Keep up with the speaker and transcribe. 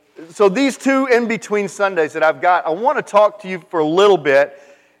So these two in-between Sundays that I've got, I want to talk to you for a little bit,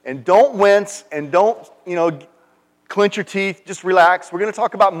 and don't wince, and don't, clench your teeth, just relax. We're going to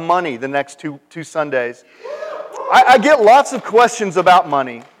talk about money the next two Sundays. I get lots of questions about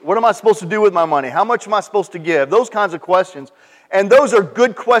money. What am I supposed to do with my money? How much am I supposed to give? Those kinds of questions. And those are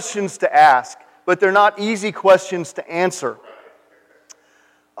good questions to ask, but they're not easy questions to answer.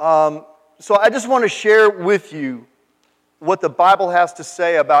 So I just want to share with you what the Bible has to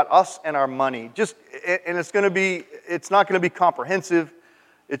say about us and our money. And it's not going to be comprehensive.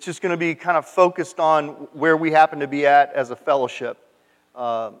 It's just going to be kind of focused on where we happen to be at as a fellowship.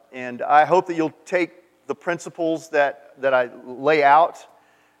 And I hope that you'll take the principles that I lay out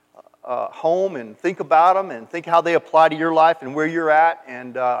home and think about them and think how they apply to your life and where you're at.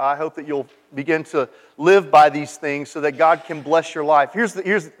 And I hope that you'll begin to live by these things so that God can bless your life. Here's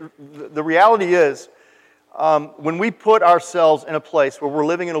the reality is, when we put ourselves in a place where we're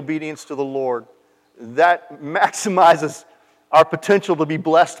living in obedience to the Lord, that maximizes our potential to be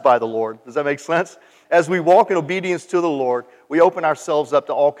blessed by the Lord. Does that make sense? As we walk in obedience to the Lord, we open ourselves up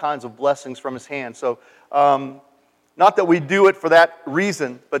to all kinds of blessings from His hand. So, not that we do it for that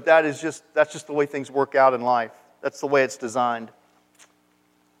reason, but that's just the way things work out in life. That's the way it's designed.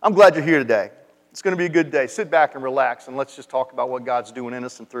 I'm glad you're here today. It's going to be a good day. Sit back and relax, and let's just talk about what God's doing in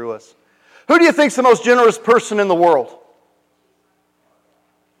us and through us. Who do you think's the most generous person in the world?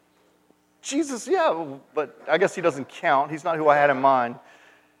 Jesus, yeah, but I guess He doesn't count. He's not who I had in mind.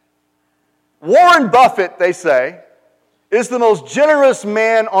 Warren Buffett, they say, is the most generous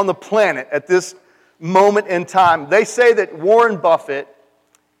man on the planet at this moment in time. They say that Warren Buffett,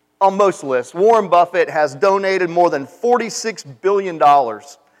 on most lists, Warren Buffett has donated more than $46 billion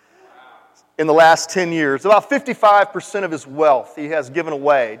in the last 10 years. About 55% of his wealth he has given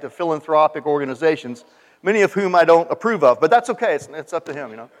away to philanthropic organizations, many of whom I don't approve of, but that's okay. It's up to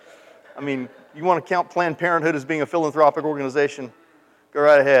him, I mean, you want to count Planned Parenthood as being a philanthropic organization? Go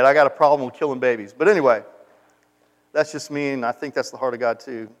right ahead. I got a problem with killing babies. But anyway, that's just me, and I think that's the heart of God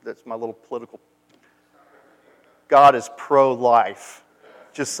too. That's my little political. God is pro-life.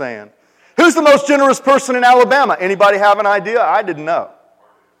 Just saying. Who's the most generous person in Alabama? Anybody have an idea? I didn't know.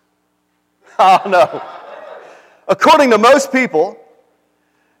 Oh, no. According to most people,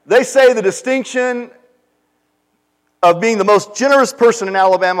 they say the distinction of being the most generous person in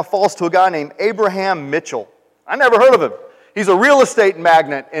Alabama falls to a guy named Abraham Mitchell. I never heard of him. He's a real estate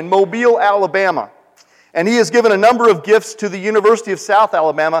magnate in Mobile, Alabama. And he has given a number of gifts to the University of South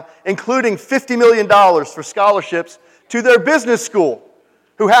Alabama, including $50 million for scholarships to their business school,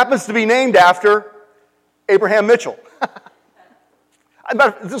 who happens to be named after Abraham Mitchell.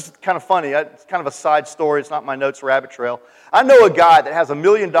 This is kind of funny. It's kind of a side story. It's not my notes rabbit trail. I know a guy that has $1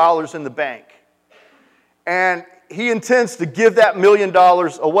 million in the bank, and he intends to give that $1 million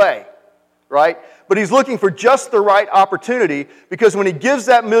away, right? But he's looking for just the right opportunity, because when he gives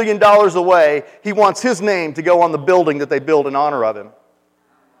that $1 million away, he wants his name to go on the building that they build in honor of him.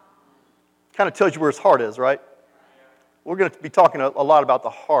 Kind of tells you where his heart is, right? We're going to be talking a lot about the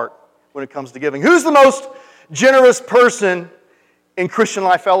heart when it comes to giving. Who's the most generous person in Christian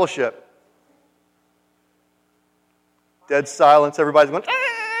Life Fellowship? Dead silence. Everybody's going,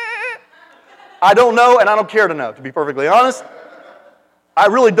 I don't know, and I don't care to know, to be perfectly honest. I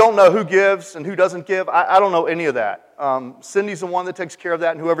really don't know who gives and who doesn't give. I don't know any of that. Cindy's the one that takes care of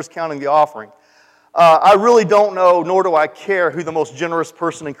that, and whoever's counting the offering. I really don't know, nor do I care, who the most generous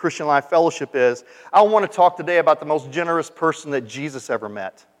person in Christian Life Fellowship is. I want to talk today about the most generous person that Jesus ever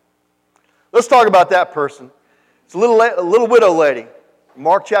met. Let's talk about that person. It's a little widow lady,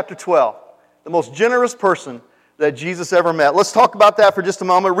 Mark chapter 12. The most generous person that Jesus ever met. Let's talk about that for just a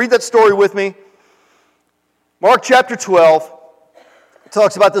moment. Read that story with me. Mark chapter 12.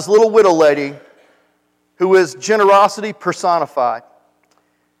 Talks about this little widow lady who is generosity personified.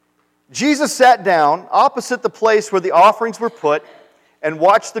 Jesus sat down opposite the place where the offerings were put and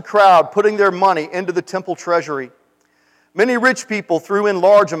watched the crowd putting their money into the temple treasury. Many rich people threw in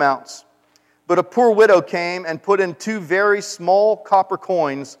large amounts, but a poor widow came and put in 2 very small copper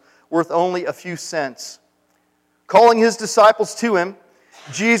coins worth only a few cents. Calling His disciples to Him,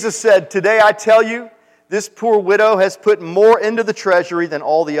 Jesus said, "Today I tell you, this poor widow has put more into the treasury than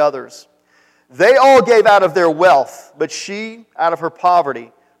all the others. They all gave out of their wealth, but she, out of her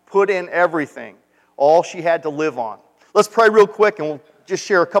poverty, put in everything, all she had to live on." Let's pray real quick, and we'll just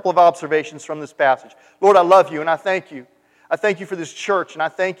share a couple of observations from this passage. Lord, I love You, and I thank You. I thank You for this church, and I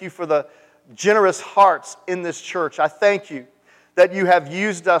thank You for the generous hearts in this church. I thank You that You have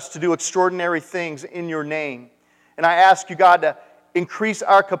used us to do extraordinary things in Your name. And I ask You, God, to increase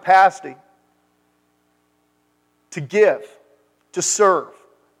our capacity to give, to serve,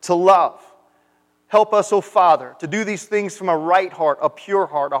 to love. Help us, O Father, to do these things from a right heart, a pure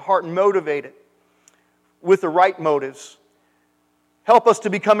heart, a heart motivated with the right motives. Help us to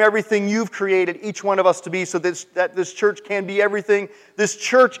become everything You've created each one of us to be so that this church can be everything. This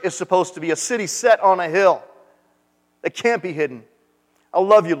church is supposed to be a city set on a hill that can't be hidden. I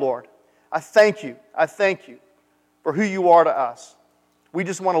love You, Lord. I thank You. I thank You for who You are to us. We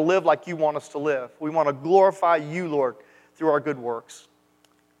just want to live like You want us to live. We want to glorify You, Lord, through our good works.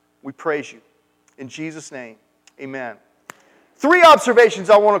 We praise You. In Jesus' name, amen. 3 observations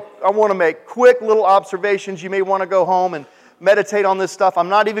I want to make. Quick little observations. You may want to go home and meditate on this stuff. I'm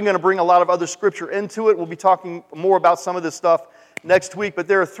not even going to bring a lot of other scripture into it. We'll be talking more about some of this stuff next week. But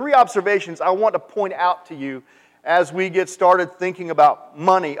there are 3 observations I want to point out to you as we get started thinking about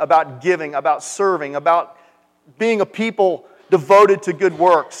money, about giving, about serving, about being a people devoted to good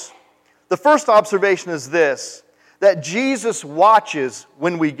works. The first observation is this, that Jesus watches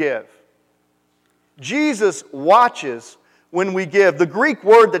when we give. Jesus watches when we give. The Greek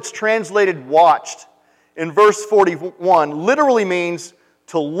word that's translated watched in verse 41 literally means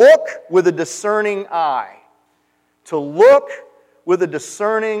to look with a discerning eye. To look with a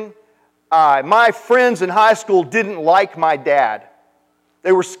discerning eye. My friends in high school didn't like my dad.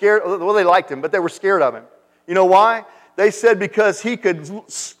 They were scared. Well, they liked him, but they were scared of him. You know why? They said because he could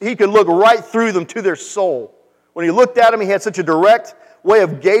look right through them to their soul. When he looked at them, he had such a direct way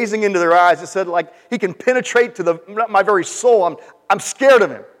of gazing into their eyes. It said like he can penetrate to my very soul. I'm scared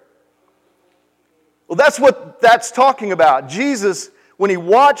of him. Well, that's what that's talking about. Jesus, when He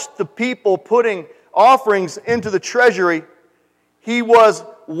watched the people putting offerings into the treasury, He was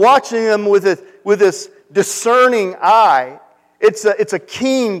watching them with this discerning eye. It's a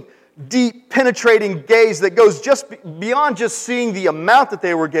keen, deep, penetrating gaze that goes just beyond just seeing the amount that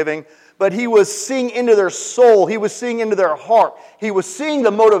they were giving, but He was seeing into their soul. He was seeing into their heart. He was seeing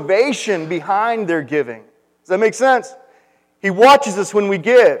the motivation behind their giving. Does that make sense? He watches us when we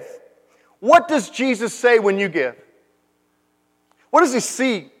give. What does Jesus say when you give? What does He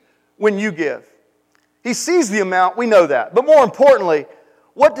see when you give? He sees the amount, we know that. But more importantly,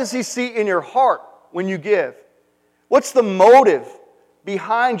 what does He see in your heart when you give? What's the motive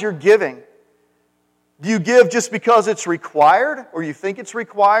behind your giving? Do you give just because it's required or you think it's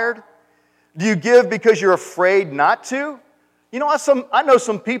required? Do you give because you're afraid not to? You know, I know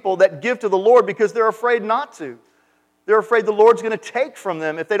some people that give to the Lord because they're afraid not to. They're afraid the Lord's going to take from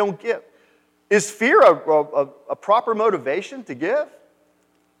them if they don't give. Is fear a proper motivation to give?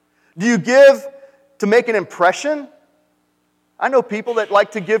 Do you give to make an impression? I know people that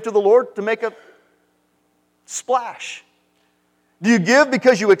like to give to the Lord to make a splash. Do you give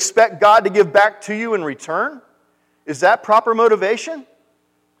because you expect God to give back to you in return? Is that proper motivation?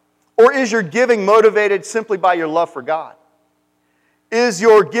 Or is your giving motivated simply by your love for God? Is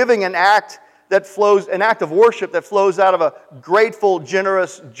your giving an act of worship that flows out of a grateful,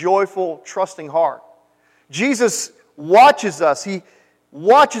 generous, joyful, trusting heart? Jesus watches us. He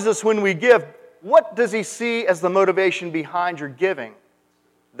watches us when we give. What does He see as the motivation behind your giving?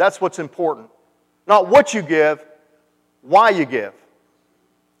 That's what's important. Not what you give, why you give.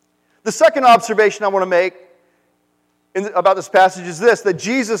 The second observation I want to make about this passage is this, that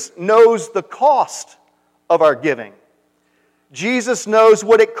Jesus knows the cost of our giving. Jesus knows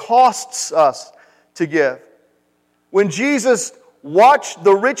what it costs us to give. When Jesus watched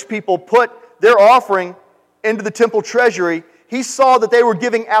the rich people put their offering into the temple treasury, He saw that they were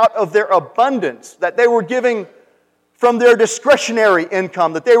giving out of their abundance, that they were giving from their discretionary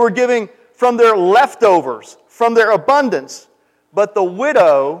income, that they were giving from their leftovers, from their abundance. But the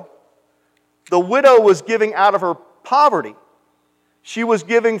widow was giving out of her poverty. She was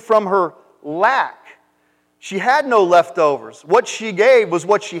giving from her lack. She had no leftovers. What she gave was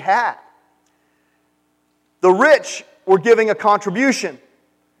what she had. The rich were giving a contribution.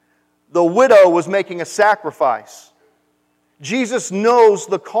 The widow was making a sacrifice. Jesus knows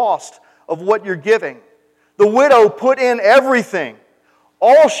the cost of what you're giving. The widow put in everything,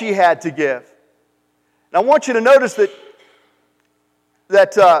 all she had to give. And I want you to notice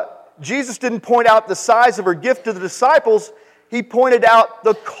that Jesus didn't point out the size of her gift to the disciples. He pointed out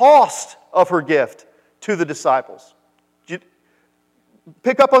the cost of her gift to the disciples. Did you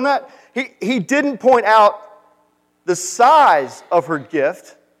pick up on that? He didn't point out the size of her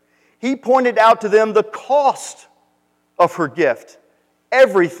gift. He pointed out to them the cost of her gift.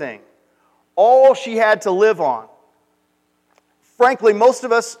 Everything. All she had to live on. Frankly, most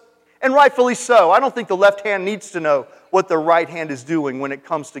of us, and rightfully so, I don't think the left hand needs to know what the right hand is doing when it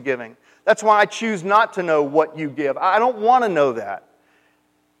comes to giving. That's why I choose not to know what you give. I don't want to know that.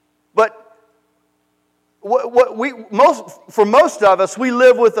 But For most of us, we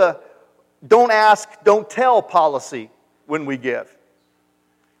live with a don't ask, don't tell policy when we give.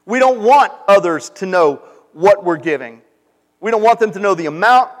 We don't want others to know what we're giving. We don't want them to know the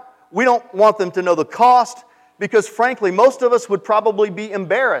amount. We don't want them to know the cost, because frankly, most of us would probably be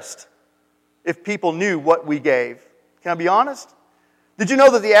embarrassed if people knew what we gave. Can I be honest? Did you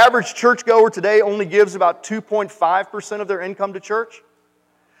know that the average churchgoer today only gives about 2.5% of their income to church?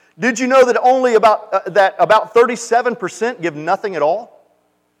 Did you know that only about 37% give nothing at all?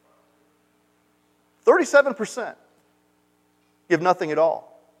 37% give nothing at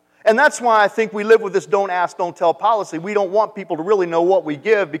all. And that's why I think we live with this don't ask, don't tell policy. We don't want people to really know what we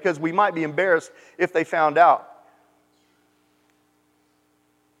give because we might be embarrassed if they found out.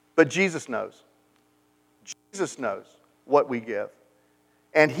 But Jesus knows. Jesus knows what we give.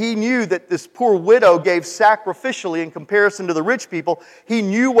 And He knew that this poor widow gave sacrificially in comparison to the rich people. He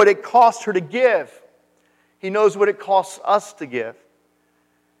knew what it cost her to give. He knows what it costs us to give.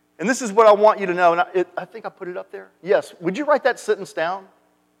 And this is what I want you to know. And I think I put it up there. Yes. Would you write that sentence down?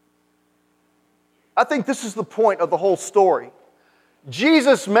 I think this is the point of the whole story.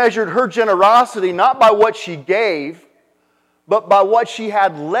 Jesus measured her generosity not by what she gave, but by what she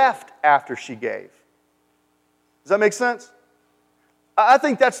had left after she gave. Does that make sense? I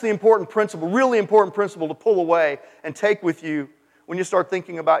think that's the important principle, really important principle to pull away and take with you when you start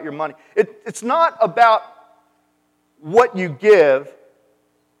thinking about your money. It's not about what you give,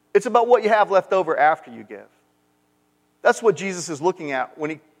 it's about what you have left over after you give. That's what Jesus is looking at when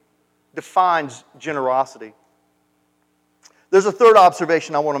He defines generosity. There's a third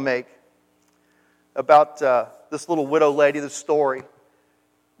observation I want to make about this little widow lady, this story.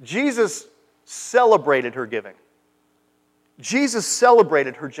 Jesus celebrated her giving. Jesus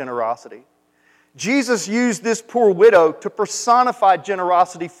celebrated her generosity. Jesus used this poor widow to personify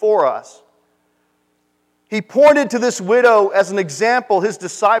generosity for us. He pointed to this widow as an example His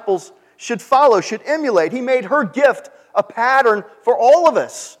disciples should follow, should emulate. He made her gift a pattern for all of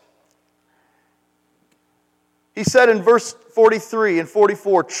us. He said in verse 43 and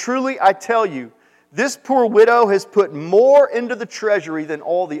 44, "Truly I tell you, this poor widow has put more into the treasury than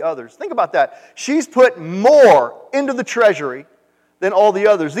all the others." Think about that. She's put more into the treasury than all the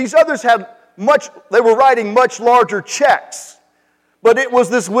others. These others they were writing much larger checks. But it was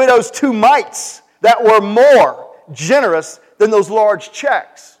this widow's 2 mites that were more generous than those large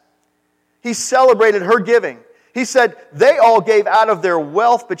checks. He celebrated her giving. He said, they all gave out of their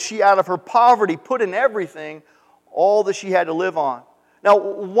wealth, but she out of her poverty put in everything, all that she had to live on. Now,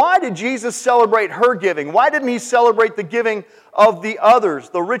 why did Jesus celebrate her giving? Why didn't He celebrate the giving of the others,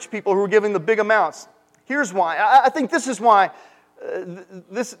 the rich people who were giving the big amounts? Here's why. I think this is why.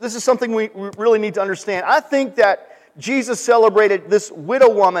 This is something we really need to understand. I think that Jesus celebrated this widow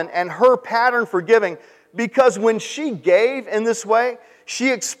woman and her pattern for giving because when she gave in this way,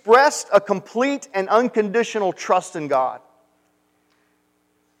 she expressed a complete and unconditional trust in God.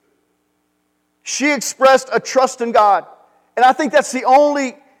 She expressed a trust in God. And I think that's the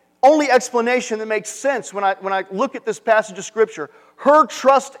only explanation that makes sense when I look at this passage of Scripture. Her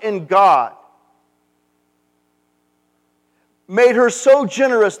trust in God made her so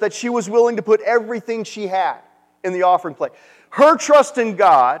generous that she was willing to put everything she had in the offering plate. Her trust in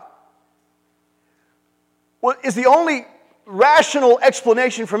God is the only rational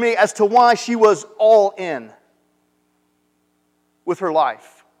explanation for me as to why she was all in with her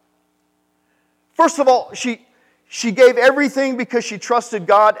life. First of all, she gave everything because she trusted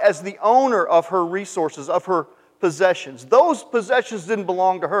God as the owner of her resources, of her possessions. Those possessions didn't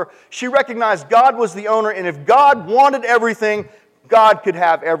belong to her. She recognized God was the owner, and if God wanted everything, God could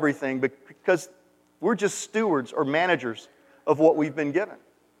have everything because we're just stewards or managers of what we've been given.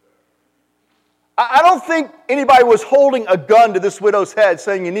 I don't think anybody was holding a gun to this widow's head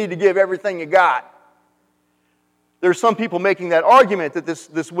saying you need to give everything you got. There are some people making that argument that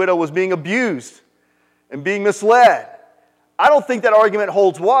this widow was being abused and being misled. I don't think that argument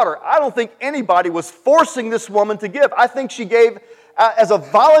holds water. I don't think anybody was forcing this woman to give. I think she gave as a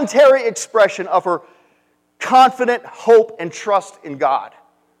voluntary expression of her confident hope and trust in God.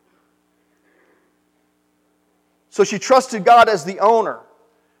 So she trusted God as the owner,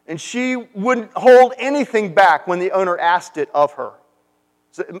 and she wouldn't hold anything back when the owner asked it of her.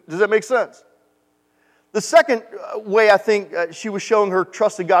 Does that make sense? The second way I think she was showing her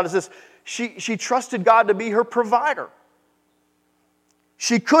trust in God is this. She trusted God to be her provider.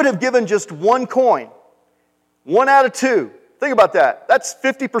 She could have given just 1 coin, 1 out of 2. Think about that. That's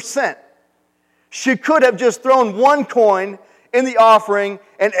 50%. She could have just thrown 1 coin in the offering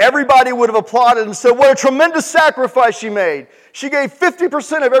and everybody would have applauded and said, what a tremendous sacrifice she made. She gave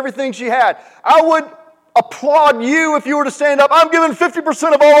 50% of everything she had. I applaud you if you were to stand up. I'm giving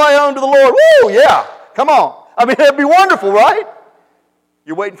 50% of all I own to the Lord. Woo, yeah, come on. I mean, it'd be wonderful, right?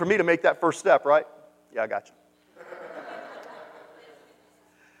 You're waiting for me to make that first step, right? Yeah, I got you.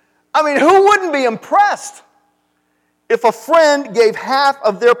 I mean, who wouldn't be impressed if a friend gave half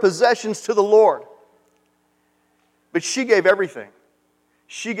of their possessions to the Lord? But she gave everything.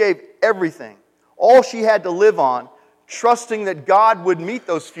 She gave everything. All she had to live on, trusting that God would meet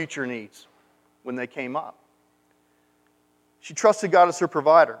those future needs when they came up. She trusted God as her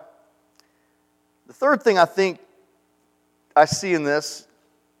provider. The third thing I think I see in this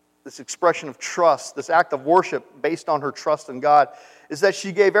expression of trust, this act of worship based on her trust in God, is that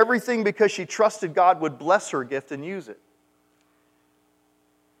she gave everything because she trusted God would bless her gift and use it.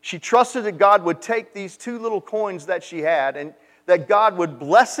 She trusted that God would take these 2 little coins that she had and that God would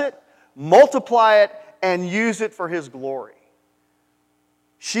bless it, multiply it, and use it for His glory.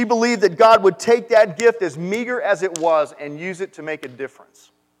 She believed that God would take that gift, as meager as it was, and use it to make a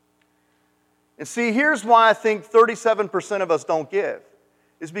difference. And see, here's why I think 37% of us don't give.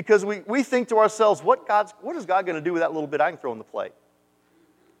 Is because we think to ourselves, what is God going to do with that little bit I can throw on the plate?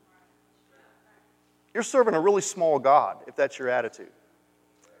 You're serving a really small God, if that's your attitude.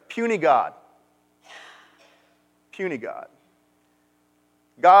 Puny God. Puny God.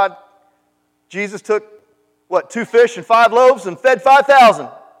 God, Jesus took, 2 fish and 5 loaves and fed 5,000.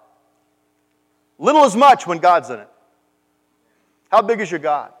 Little as much when God's in it. How big is your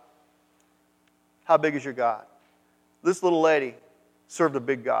God? How big is your God? This little lady served a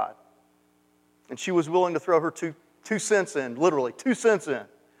big God. And she was willing to throw her two cents in, literally 2 cents in,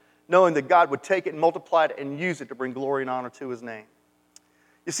 knowing that God would take it and multiply it and use it to bring glory and honor to His name.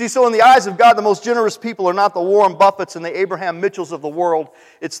 You see, so in the eyes of God, the most generous people are not the Warren Buffetts and the Abraham Mitchells of the world.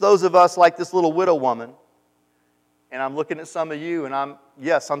 It's those of us like this little widow woman. And I'm looking at some of you, and I'm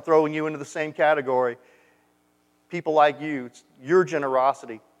throwing you into the same category. People like you, it's your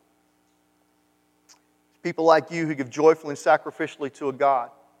generosity. People like you who give joyfully and sacrificially to a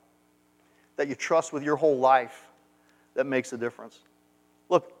God that you trust with your whole life that makes a difference.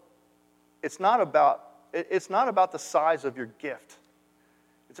 Look, it's not about the size of your gift.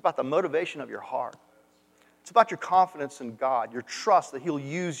 It's about the motivation of your heart. It's about your confidence in God, your trust that He'll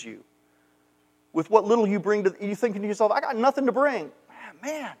use you. With what little you bring to, you thinking to yourself, I got nothing to bring.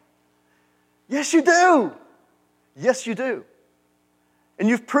 Man, yes you do. Yes you do. And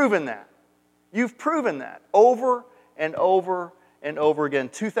you've proven that. You've proven that over and over and over again.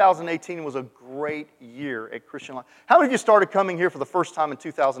 2018 was a great year at Christian Life. How many of you started coming here for the first time in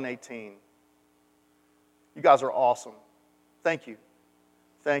 2018? You guys are awesome. Thank you.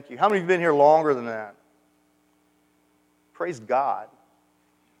 Thank you. How many of you have been here longer than that? Praise God.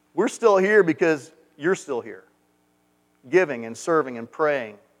 We're still here because you're still here, giving and serving and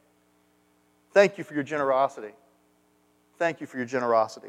praying. Thank you for your generosity. Thank you for your generosity.